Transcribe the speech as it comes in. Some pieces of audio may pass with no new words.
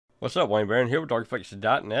What's up, Wayne Barron here with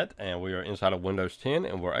darkeffects.net, and we are inside of Windows 10,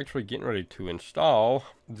 and we're actually getting ready to install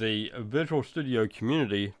the Visual Studio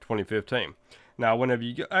Community 2015. Now, whenever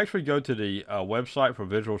you actually go to the website for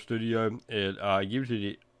Visual Studio,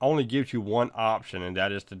 it only gives you one option, and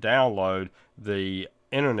that is to download the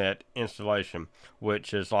internet installation,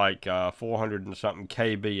 which is like 400 and something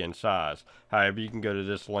KB in size. However, you can go to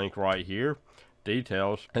this link right here,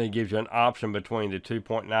 details, and it gives you an option between the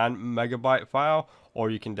 2.9 megabyte file, or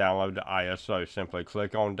you can download the ISO. Simply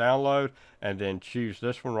click on download and then choose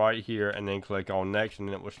this one right here, and then click on next, and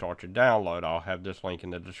then it will start your download. I'll have this link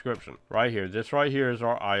in the description right here. This right here is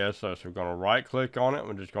our ISO, so we're going to right click on it.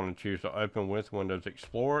 We're just going to choose to open with Windows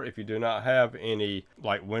Explorer. If you do not have any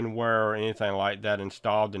like WinRAR or anything like that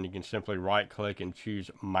installed, then you can simply right click and choose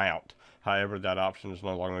mount. However, that option is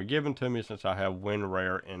no longer given to me since I have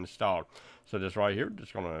WinRAR installed. So this right here,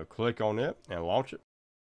 just going to click on it and launch it.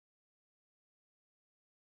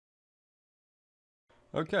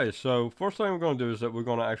 Okay, so first thing we're going to do is that we're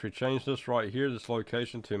going to actually change this right here, this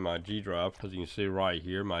location, to my G drive. As you can see right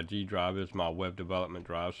here, my G drive is my web development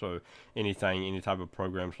drive. So any type of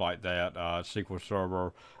programs like that, SQL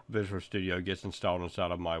Server, Visual Studio gets installed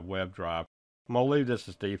inside of my web drive. I'm going to leave this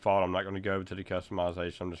as default. I'm not going to go over to the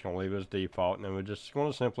customization. I'm just going to leave it as default, and then we're just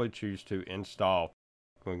going to simply choose to install.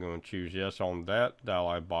 We're going to choose yes on that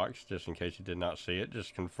dialog box, just in case you did not see it,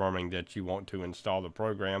 just confirming that you want to install the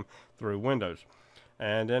program through Windows.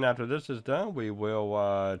 And then after this is done, we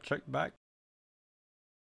will check back.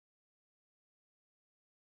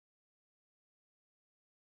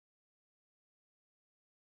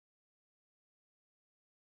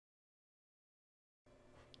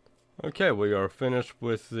 Okay, we are finished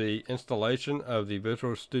with the installation of the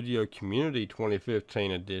Visual Studio Community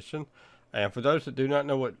 2015 edition. And for those that do not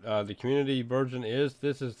know what the community version is,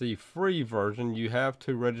 this is the free version. You have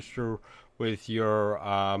to register with your,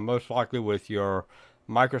 most likely with your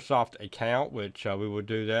Microsoft account, which we will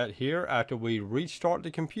do that here after we restart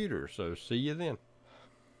the computer. So see you then.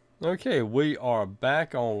 Okay, we are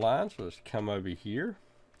back online, so let's come over here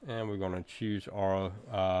and we're going to choose our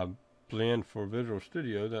blend for Visual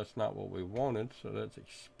Studio. That's not what we wanted, so let's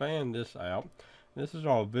expand this out. This is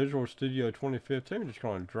our Visual Studio 2015. We're just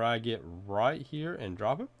going to drag it right here and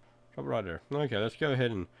drop it right there. Okay, let's go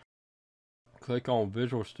ahead and click on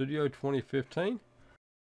Visual Studio 2015.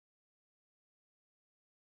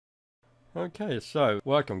 Okay, so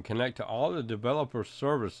welcome. Connect to all the developer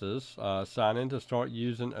services. Sign in to start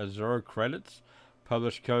using Azure credits.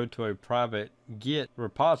 Publish code to a private Git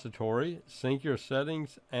repository. Sync your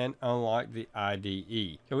settings and unlock the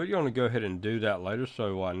IDE. So we're going to go ahead and do that later.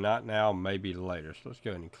 So not now, maybe later. So let's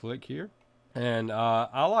go ahead and click here. And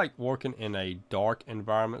I like working in a dark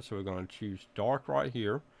environment, so we're going to choose dark right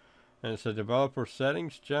here. And it's a developer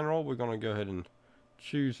settings general. We're going to go ahead and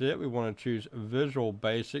choose it. We want to choose Visual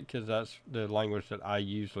Basic because that's the language that I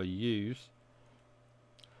usually use.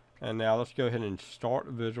 And now let's go ahead and start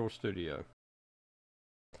Visual Studio.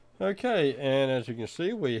 Okay, and as you can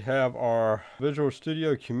see, we have our Visual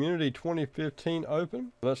Studio Community 2015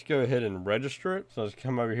 open. Let's go ahead and register it. So let's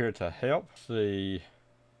come over here to help. See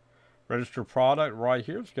register product right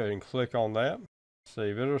here. Let's go ahead and click on that.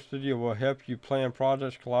 See, Visual Studio will help you plan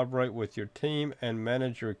projects, collaborate with your team, and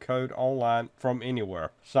manage your code online from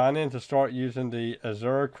anywhere. Sign in to start using the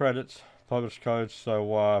Azure credits, publish codes,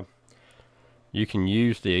 so you can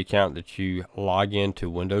use the account that you log into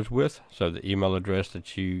Windows with. So the email address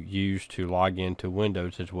that you use to log into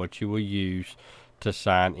Windows is what you will use to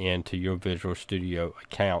sign into your Visual Studio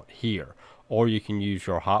account here. Or you can use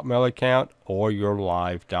your Hotmail account or your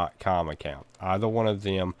live.com account. Either one of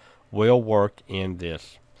them will work in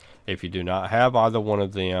this. If you do not have either one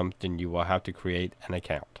of them, then you will have to create an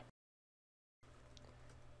account.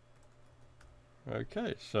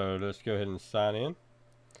 Okay, so let's go ahead and sign in.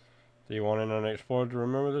 Do you want Internet Explorer to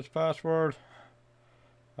remember this password?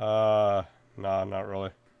 No, not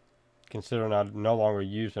really. Considering I no longer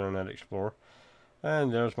use Internet Explorer.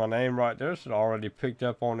 And there's my name right there, so it already picked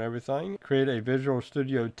up on everything. Create a Visual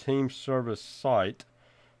Studio Team Service site.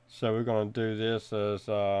 So we're going to do this as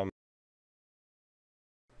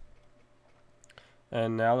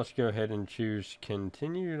and now let's go ahead and choose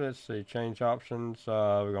continue. Let's see, change options.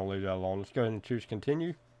 We're going to leave that alone. Let's go ahead and choose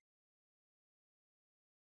continue.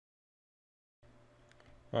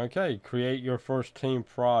 Okay, create your first team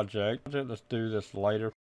project. Let's do this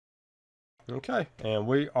later. Okay, and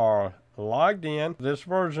we are logged in. This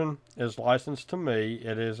version is licensed to me.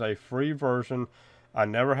 It is a free version. I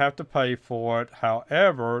never have to pay for it.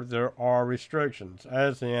 However, there are restrictions,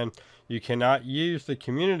 as in you cannot use the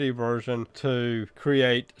community version to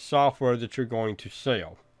create software that you're going to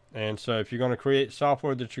sell. And so if you're going to create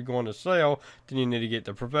software that you're going to sell, then you need to get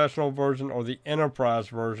the professional version or the enterprise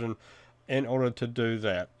version in order to do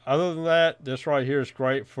that. Other than that, this right here is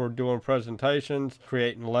great for doing presentations,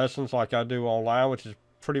 creating lessons like I do online, which is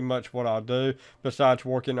pretty much what I do, besides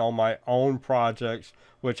working on my own projects,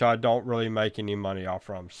 which I don't really make any money off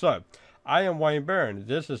from. So, I am Wayne Barron.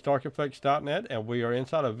 This is darkeffects.net, and we are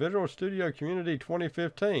inside of Visual Studio Community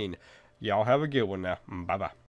 2015. Y'all have a good one now. Bye-bye.